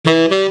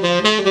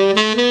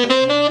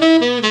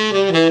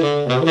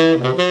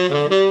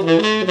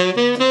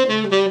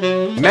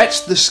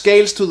Match the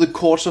scales to the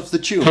chords of the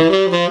tune.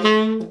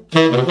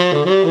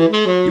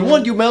 You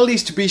want your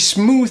melodies to be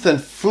smooth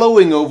and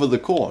flowing over the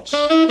chords.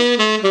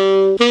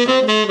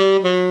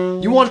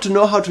 You want to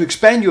know how to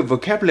expand your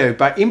vocabulary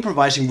by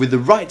improvising with the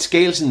right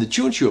scales in the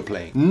tunes you're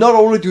playing. Not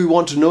only do you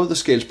want to know the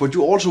scales, but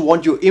you also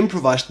want your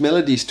improvised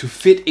melodies to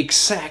fit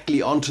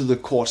exactly onto the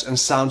chords and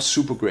sound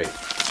super great.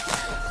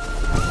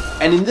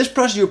 And in this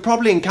process you're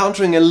probably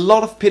encountering a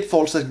lot of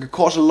pitfalls that can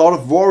cause a lot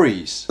of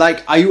worries.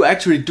 Like, are you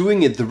actually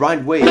doing it the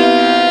right way?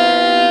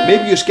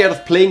 Maybe you're scared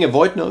of playing a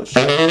void note.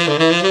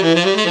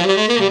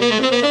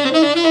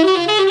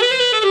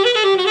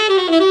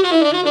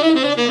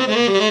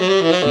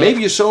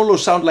 Maybe your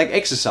solos sound like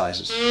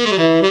exercises.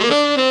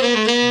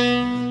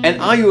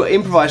 And are your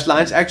improvised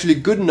lines actually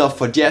good enough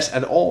for jazz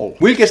at all?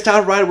 We'll get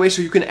started right away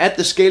so you can add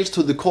the scales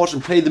to the chords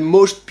and play the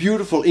most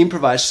beautiful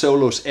improvised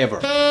solos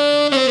ever.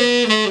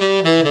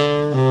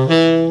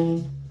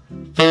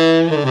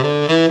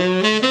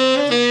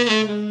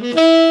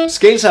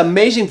 Scales are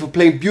amazing for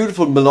playing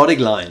beautiful melodic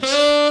lines.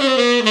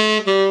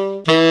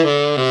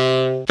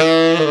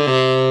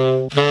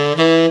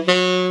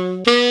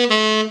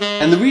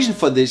 And the reason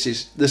for this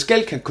is the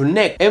scale can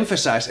connect,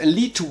 emphasize and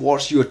lead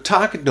towards your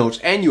target notes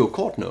and your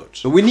chord notes.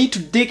 So we need to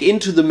dig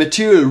into the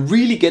material,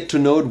 really get to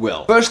know it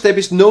well. First step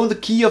is know the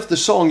key of the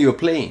song you're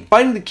playing.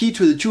 Finding the key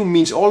to the tune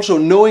means also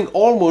knowing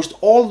almost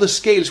all the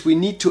scales we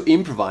need to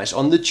improvise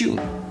on the tune.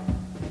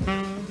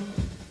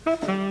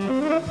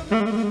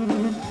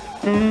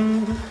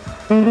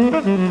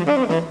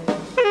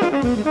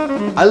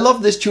 I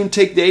love this tune,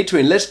 Take the A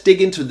Train. Let's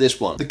dig into this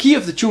one. The key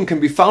of the tune can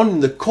be found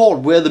in the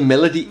chord where the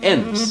melody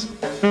ends.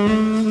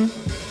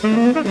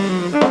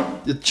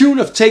 The tune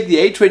of Take the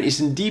A Train is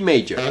in D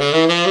major.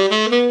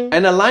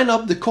 And I line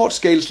up the chord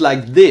scales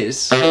like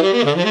this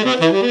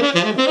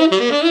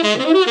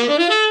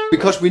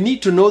because we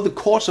need to know the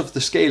chords of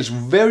the scales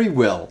very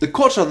well. The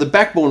chords are the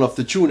backbone of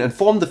the tune and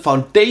form the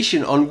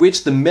foundation on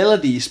which the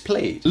melody is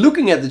played.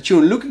 Looking at the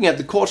tune, looking at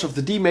the chords of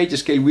the D major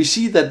scale, we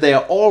see that they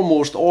are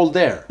almost all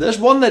there. There's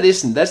one that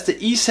isn't, that's the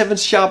E7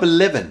 sharp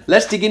 11.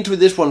 Let's dig into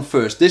this one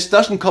first. This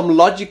doesn't come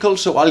logical,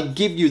 so I'll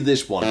give you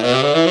this one.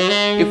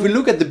 If we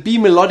look at the B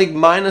melodic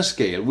minor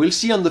scale, we'll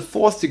see on the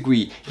 4th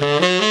degree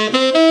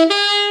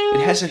it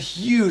has a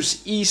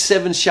huge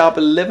E7 sharp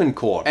 11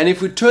 chord. And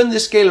if we turn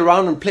this scale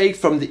around and play it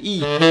from the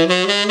E,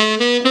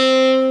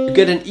 you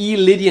get an E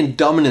Lydian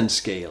Dominant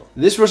scale.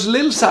 This was a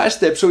little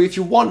sidestep, so if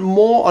you want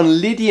more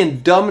on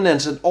Lydian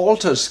Dominance and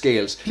alto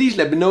scales, please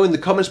let me know in the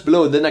comments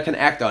below, then I can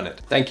act on it.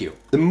 Thank you.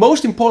 The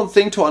most important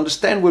thing to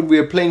understand when we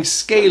are playing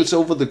scales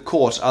over the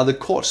chords are the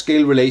chord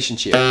scale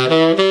relationship.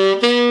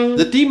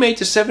 The D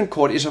major 7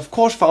 chord is of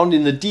course found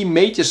in the D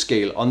major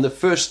scale on the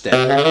first step.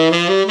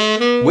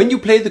 When you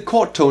play the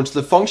chord tones,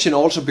 the function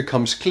also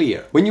becomes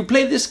clear. When you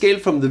play this scale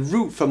from the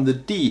root, from the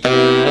D,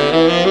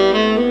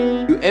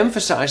 you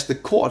emphasize the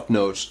chord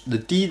notes, the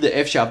D, the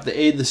F sharp, the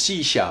A, the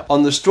C sharp,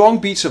 on the strong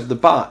beats of the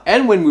bar.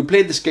 And when we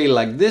play the scale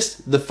like this,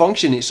 the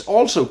function is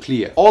also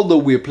clear, although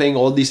we are playing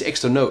all these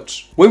extra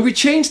notes. When we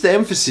change the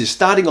emphasis,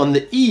 starting on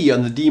the E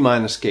on the D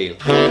minor scale,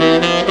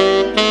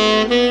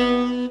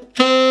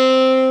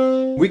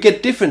 we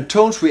get different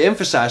tones we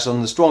emphasize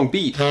on the strong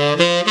beat.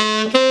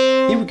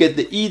 Here we get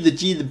the E, the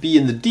G, the B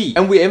and the D,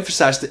 and we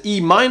emphasize the E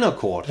minor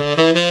chord,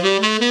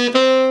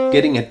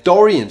 getting a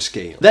Dorian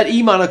scale. That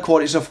E minor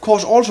chord is of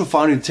course also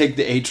found in Take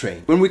the A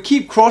Train. When we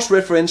keep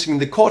cross-referencing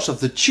the chords of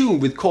the tune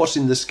with chords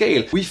in the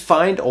scale, we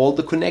find all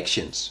the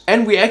connections.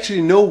 And we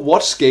actually know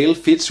what scale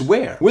fits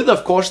where. With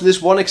of course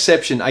this one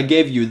exception I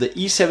gave you, the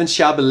E7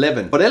 sharp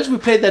 11. But else we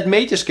play that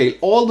major scale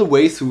all the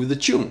way through the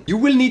tune. You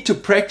will need to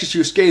practice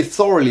your scale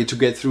thoroughly to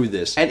get through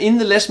this. And in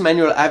the lesson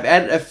manual I've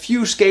added a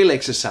few scale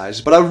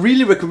exercises, but I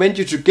really recommend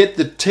you to get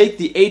the Take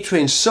the A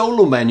Train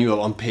solo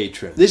manual on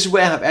Patreon. This is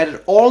where I've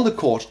added all the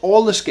chords,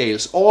 all the scales,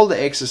 all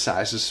the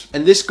exercises,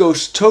 and this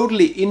goes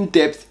totally in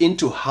depth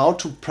into how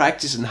to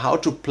practice and how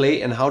to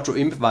play and how to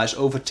improvise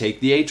over Take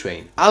the A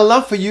Train. I'd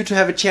love for you to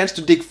have a chance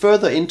to dig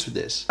further into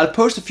this. I'll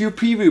post a few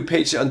preview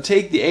pages on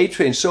Take the A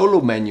Train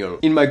solo manual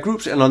in my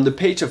groups and on the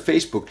page of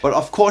Facebook, but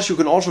of course you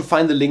can also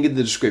find the link in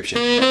the description.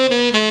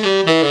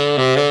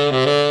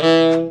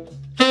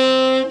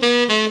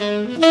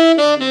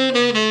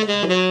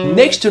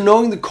 Next to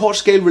knowing the chord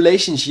scale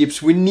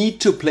relationships, we need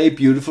to play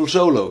beautiful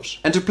solos.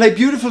 And to play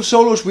beautiful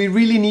solos, we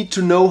really need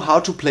to know how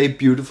to play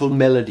beautiful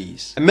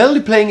melodies. And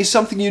melody playing is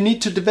something you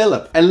need to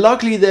develop. And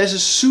luckily there's a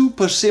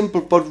super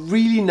simple but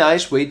really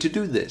nice way to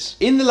do this.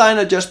 In the line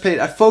I just played,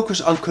 I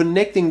focus on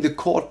connecting the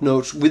chord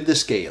notes with the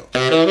scale.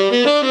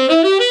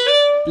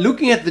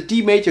 Looking at the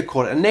D major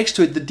chord and next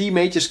to it the D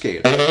major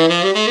scale,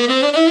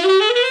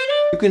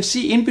 you can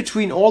see in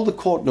between all the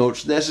chord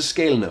notes there's a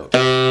scale note.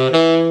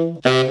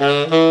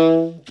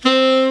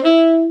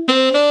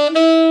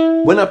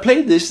 When I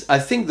play this, I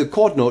think the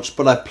chord notes,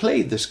 but I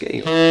play the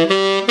scale.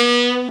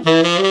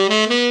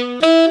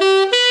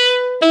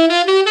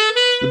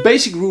 The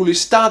basic rule is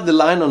start the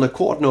line on a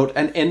chord note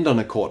and end on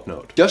a chord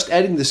note, just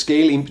adding the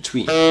scale in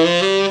between.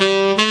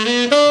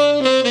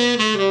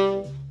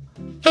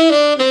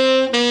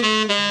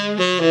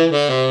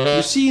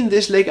 You see in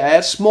this lick I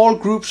add small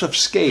groups of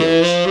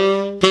scales.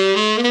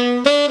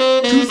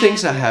 Two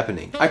things are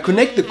happening. I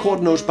connect the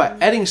chord notes by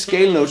adding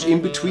scale notes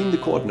in between the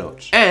chord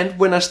notes. And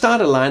when I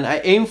start a line,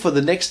 I aim for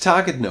the next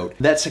target note.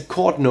 That's a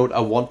chord note I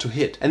want to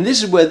hit. And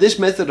this is where this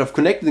method of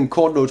connecting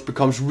chord notes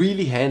becomes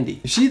really handy.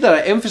 You see that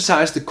I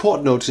emphasize the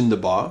chord notes in the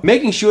bar,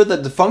 making sure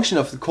that the function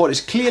of the chord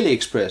is clearly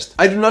expressed.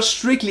 I do not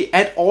strictly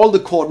add all the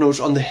chord notes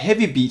on the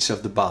heavy beats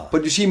of the bar,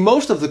 but you see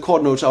most of the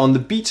chord notes are on the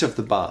beats of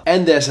the bar,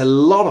 and there's a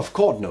lot of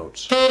chord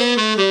notes.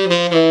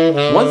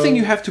 One thing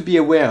you have to be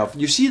aware of,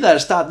 you see that I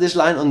start this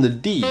line on the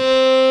D.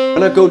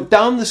 When I go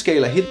down the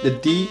scale, I hit the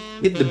D,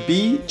 hit the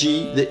B,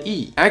 G, the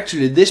E.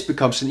 Actually, this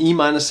becomes an E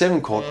minor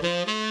 7 chord.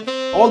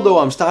 Although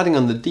I'm starting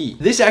on the D.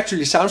 This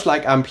actually sounds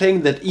like I'm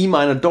playing that E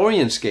minor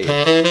Dorian scale.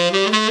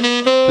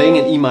 Playing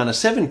an E minor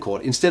 7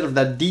 chord instead of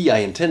that D I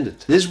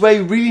intended. This is where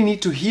you really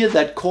need to hear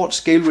that chord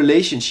scale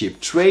relationship.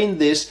 Train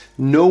this,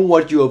 know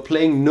what you are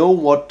playing, know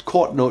what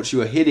chord notes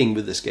you are hitting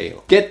with the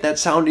scale. Get that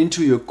sound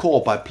into your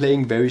core by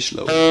playing very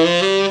slow.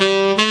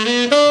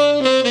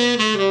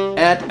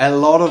 Add a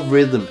lot of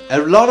rhythm. A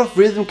lot of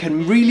rhythm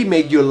can really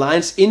make your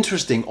lines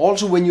interesting,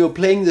 also when you're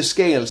playing the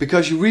scales,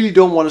 because you really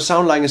don't want to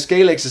sound like a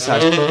scale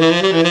exercise.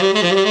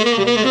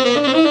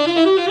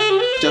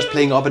 Just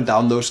playing up and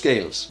down those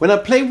scales. When I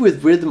play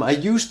with rhythm, I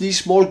use these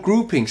small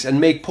groupings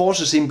and make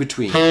pauses in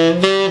between.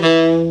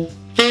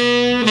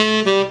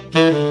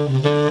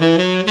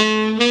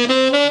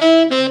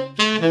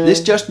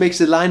 This just makes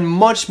the line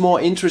much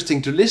more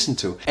interesting to listen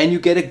to, and you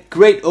get a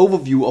great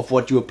overview of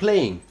what you are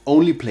playing,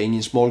 only playing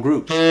in small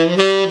groups.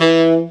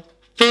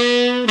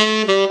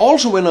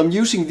 Also, when I'm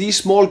using these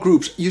small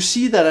groups, you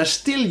see that I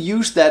still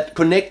use that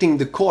connecting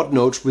the chord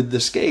notes with the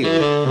scale.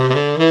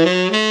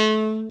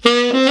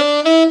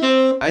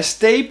 I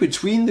stay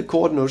between the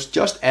chord notes,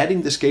 just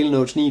adding the scale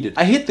notes needed.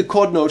 I hit the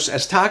chord notes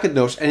as target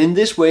notes, and in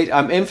this way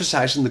I'm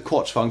emphasizing the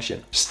chords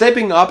function.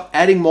 Stepping up,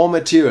 adding more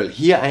material.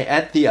 Here I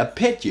add the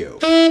arpeggio.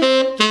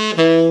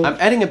 I'm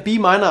adding a B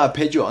minor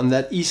arpeggio on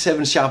that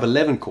E7 sharp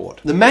 11 chord.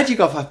 The magic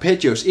of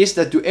arpeggios is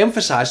that you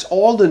emphasize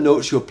all the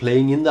notes you're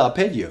playing in the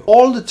arpeggio.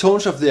 All the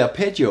tones of the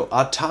arpeggio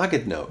are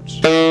target notes.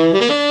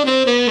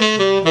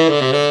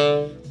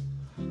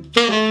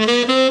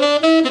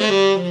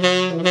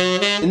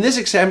 In this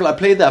example, I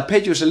play the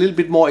arpeggios a little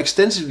bit more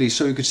extensively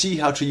so you can see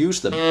how to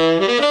use them.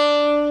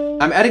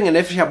 I'm adding an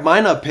F sharp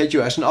minor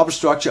arpeggio as an upper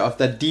structure of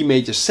that D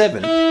major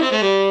 7.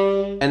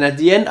 And at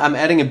the end I'm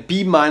adding a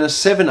B minor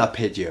 7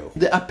 arpeggio.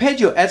 The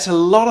arpeggio adds a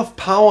lot of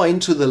power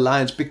into the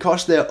lines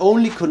because they are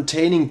only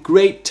containing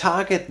great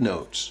target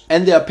notes.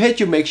 And the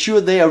arpeggio makes sure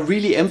they are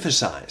really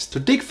emphasized. To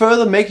dig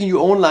further making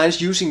your own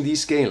lines using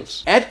these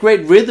scales. Add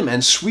great rhythm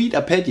and sweet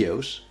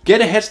arpeggios. Get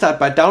a head start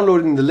by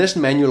downloading the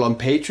lesson manual on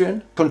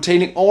Patreon,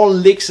 containing all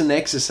licks and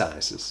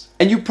exercises.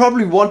 And you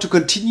probably want to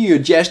continue your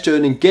jazz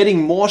journey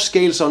getting more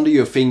scales under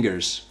your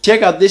fingers.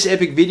 Check out this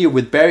epic video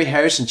with Barry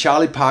Harris and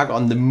Charlie Parker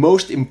on the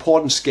most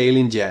important scale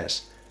in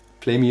jazz.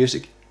 Play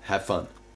music, have fun.